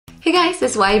Hey guys,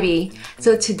 it's YB.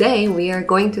 So today we are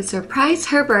going to surprise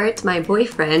Herbert, my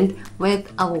boyfriend, with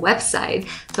a website.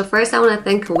 So first I want to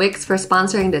thank Wix for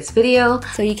sponsoring this video.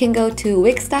 So you can go to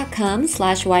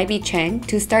wix.com/ybchang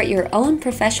to start your own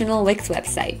professional Wix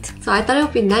website. So I thought it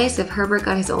would be nice if Herbert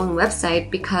got his own website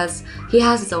because he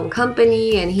has his own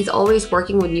company and he's always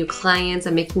working with new clients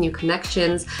and making new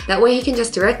connections. That way he can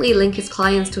just directly link his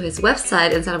clients to his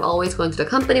website instead of always going to the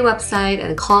company website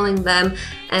and calling them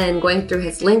and going through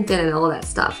his LinkedIn and all that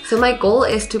stuff. So my goal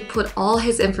is to put all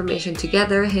his information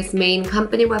together, his main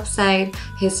company website,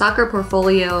 his soccer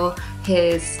portfolio,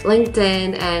 his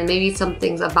LinkedIn, and maybe some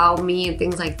things about me and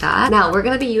things like that. Now we're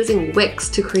gonna be using Wix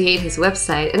to create his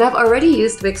website, and I've already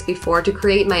used Wix before to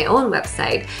create my own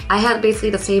website. I had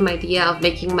basically the same idea of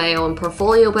making my own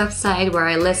portfolio website where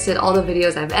I listed all the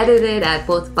videos I've edited at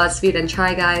both BuzzFeed and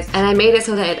Try Guys, and I made it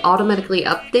so that it automatically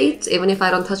updates. Even if I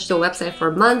don't touch the website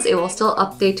for months, it will still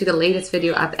update to the latest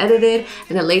video I've edited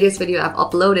and the latest video I've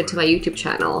uploaded to my YouTube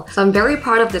channel. So I'm very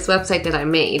proud of this website that I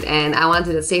made, and I want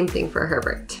to do the same thing for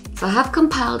Herbert. So I have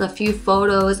compiled a few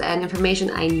photos and information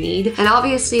I need, and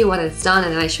obviously when it's done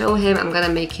and I show him, I'm gonna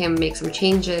make him make some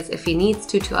changes if he needs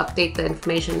to update the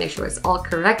information, make sure it's all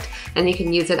correct, and he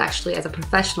can use it actually as a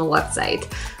professional website.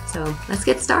 So let's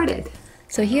get started.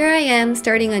 So here I am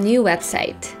starting a new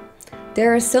website.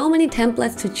 There are so many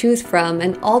templates to choose from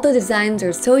and all the designs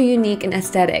are so unique and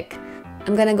aesthetic.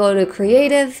 I'm gonna go to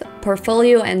Creative,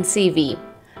 Portfolio, and CV.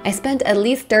 I spent at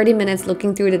least 30 minutes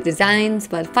looking through the designs,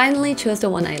 but finally chose the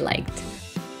one I liked.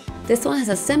 This one has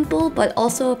a simple but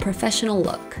also a professional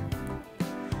look.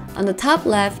 On the top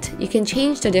left, you can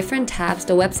change the different tabs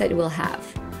the website will have.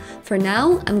 For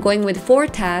now, I'm going with 4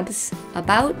 tabs: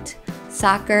 About,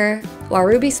 Soccer,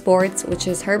 Waruby Sports, which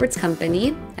is Herbert's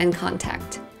company, and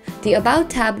Contact. The About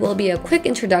tab will be a quick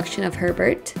introduction of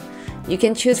Herbert. You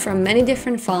can choose from many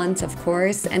different fonts, of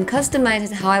course, and customize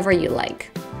it however you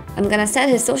like. I'm gonna set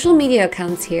his social media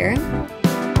accounts here.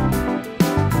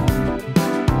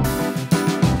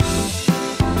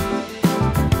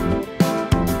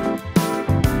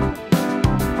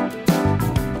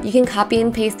 You can copy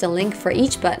and paste the link for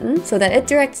each button so that it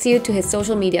directs you to his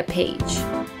social media page.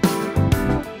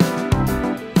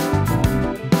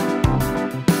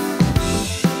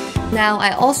 Now,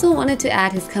 I also wanted to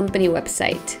add his company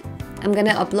website. I'm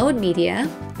gonna upload media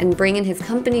and bring in his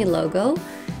company logo,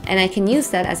 and I can use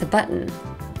that as a button.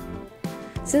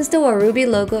 Since the Waruby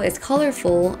logo is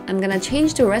colorful, I'm gonna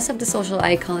change the rest of the social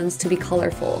icons to be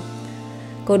colorful.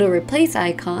 Go to Replace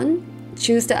Icon,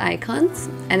 choose the icons,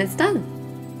 and it's done.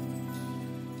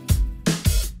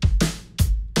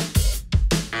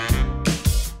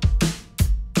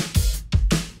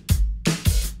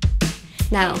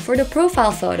 Now, for the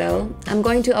profile photo, I'm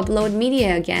going to upload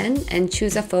media again and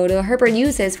choose a photo Herbert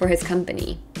uses for his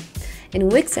company. In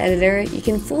Wix Editor, you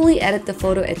can fully edit the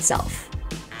photo itself.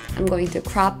 I'm going to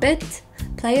crop it,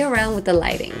 play around with the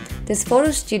lighting. This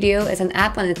photo studio is an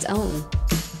app on its own.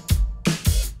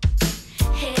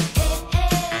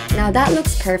 Now that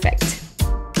looks perfect.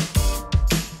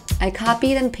 I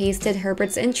copied and pasted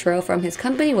Herbert's intro from his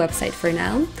company website for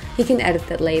now. He can edit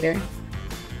it later.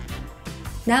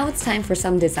 Now it's time for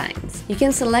some designs. You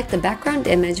can select the background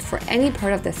image for any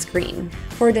part of the screen.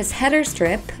 For this header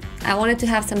strip, I wanted to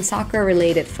have some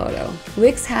soccer-related photo.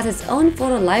 Wix has its own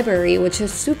photo library, which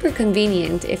is super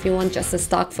convenient if you want just a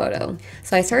stock photo.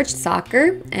 So I searched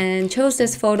soccer and chose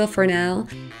this photo for now.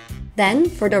 Then,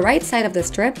 for the right side of the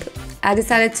strip, I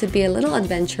decided to be a little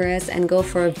adventurous and go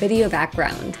for a video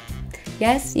background.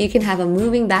 Yes, you can have a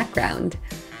moving background.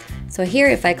 So here,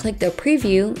 if I click the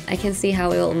preview, I can see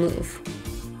how it will move.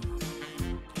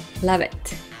 Love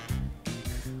it.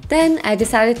 Then I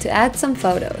decided to add some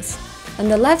photos. On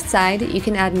the left side, you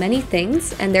can add many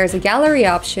things, and there's a gallery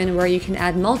option where you can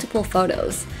add multiple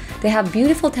photos. They have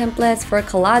beautiful templates for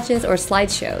collages or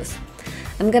slideshows.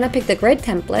 I'm gonna pick the grid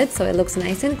template so it looks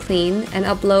nice and clean and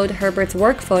upload Herbert's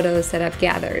work photos that I've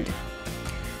gathered.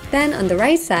 Then on the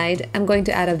right side, I'm going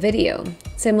to add a video.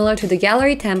 Similar to the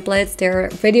gallery templates, there are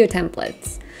video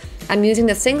templates. I'm using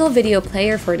the single video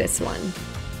player for this one.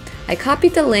 I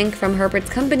copied the link from Herbert's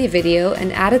company video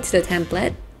and added to the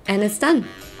template, and it's done.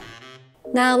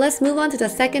 Now let's move on to the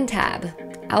second tab.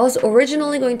 I was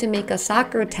originally going to make a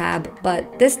soccer tab,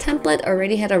 but this template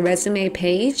already had a resume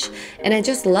page, and I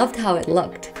just loved how it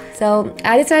looked. So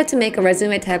I decided to make a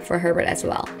resume tab for Herbert as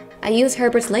well. I used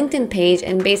Herbert's LinkedIn page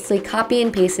and basically copy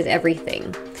and pasted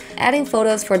everything. Adding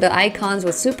photos for the icons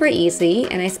was super easy,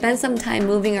 and I spent some time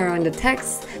moving around the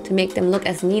text to make them look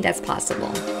as neat as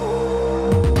possible.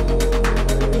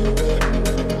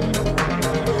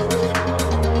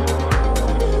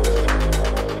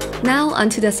 Now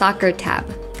onto the soccer tab.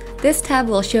 This tab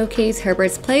will showcase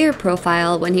Herbert's player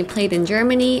profile when he played in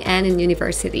Germany and in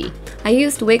university. I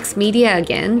used Wix Media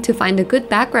again to find a good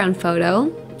background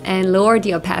photo and lower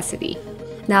the opacity.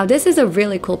 Now this is a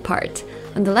really cool part.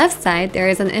 On the left side, there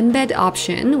is an embed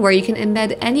option where you can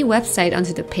embed any website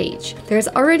onto the page. There's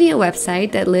already a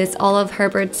website that lists all of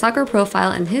Herbert's soccer profile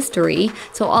and history,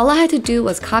 so all I had to do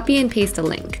was copy and paste the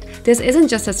link. This isn't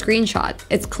just a screenshot,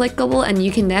 it's clickable and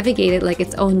you can navigate it like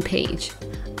its own page.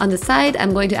 On the side,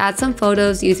 I'm going to add some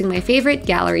photos using my favorite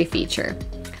gallery feature.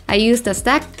 I used a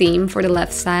stacked theme for the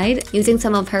left side, using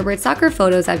some of Herbert's soccer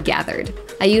photos I've gathered.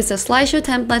 I used a slideshow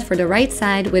template for the right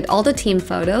side with all the team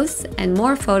photos, and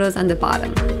more photos on the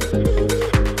bottom.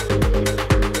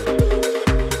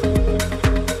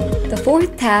 The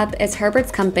fourth tab is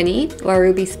Herbert's company,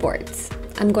 Waruby Sports.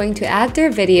 I'm going to add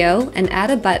their video and add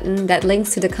a button that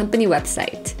links to the company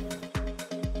website.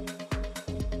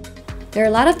 There are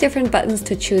a lot of different buttons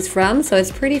to choose from, so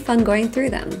it's pretty fun going through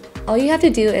them. All you have to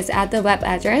do is add the web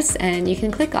address and you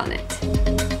can click on it.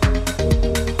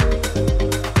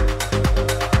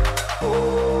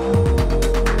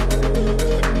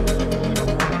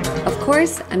 Of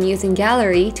course, I'm using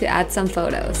Gallery to add some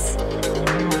photos.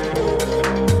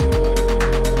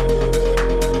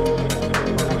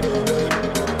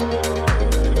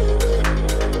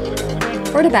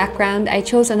 For the background, I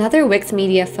chose another Wix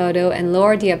Media photo and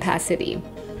lowered the opacity.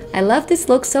 I love this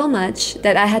look so much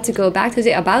that I had to go back to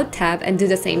the About tab and do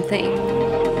the same thing.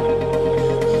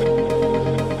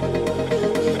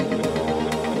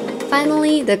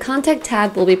 Finally, the Contact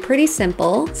tab will be pretty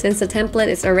simple since the template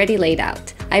is already laid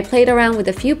out. I played around with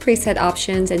a few preset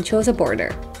options and chose a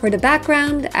border. For the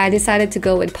background, I decided to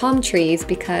go with palm trees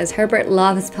because Herbert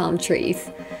loves palm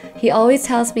trees. He always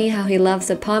tells me how he loves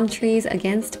the palm trees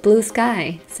against blue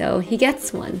sky, so he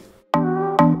gets one.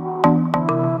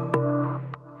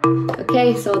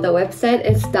 Okay, so the website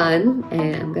is done,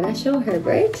 and I'm gonna show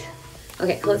Herbert.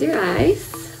 Okay, close your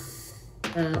eyes.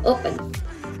 Open.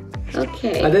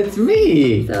 Okay. Oh, that's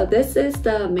me! So this is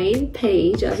the main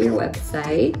page of your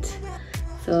website.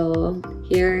 So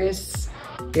here's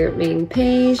your main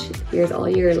page. Here's all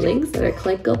your links that are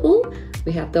clickable.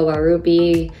 We have the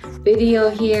Waruby video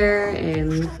here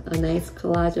and a nice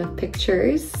collage of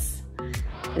pictures.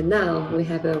 And now we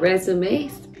have a resume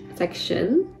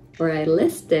section where I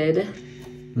listed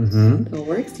the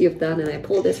works you've done, and I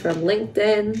pulled this from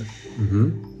LinkedIn.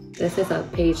 This is a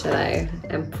page that I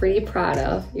am pretty proud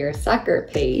of, your soccer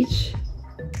page.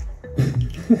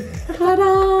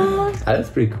 Ta-da!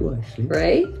 That's pretty cool, actually.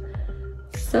 Right?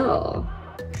 So,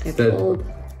 I pulled...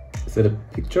 Is that a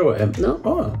picture or no?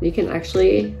 Oh. You can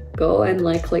actually go and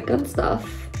like click on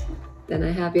stuff. Then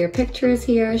I have your pictures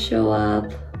here show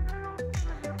up.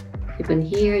 Even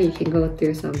here, you can go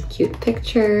through some cute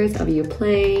pictures of you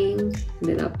playing. And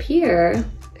then up here,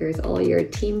 there's all your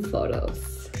team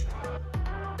photos.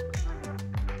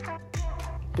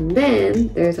 And then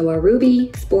there's a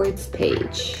Waruby Sports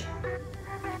page,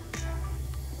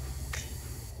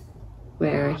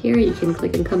 where here you can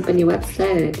click on company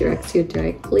website and it directs you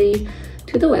directly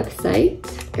to the website.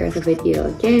 There's a video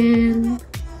again.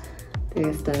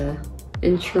 There's the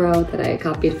intro that I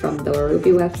copied from the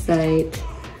Waruby website.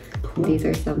 Cool. These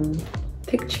are some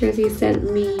pictures you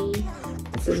sent me.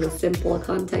 This is a simple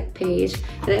contact page.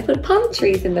 And I put palm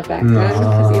trees in the background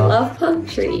because you love palm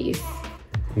trees.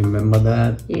 Remember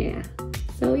that? Yeah.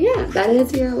 So yeah, that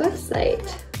is your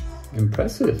website.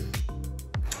 Impressive.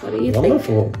 What do you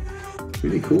Wonderful.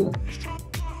 Really cool.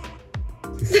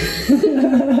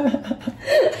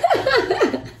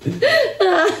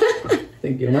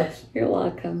 Thank you very much. You're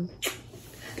welcome.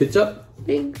 Good job.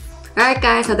 Thanks. Alright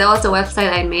guys, so that was the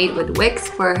website I made with Wix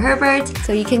for Herbert.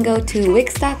 So you can go to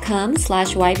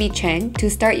wix.com/ybchang to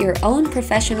start your own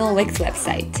professional Wix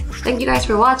website. Thank you guys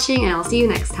for watching, and I'll see you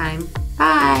next time.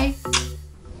 Bye!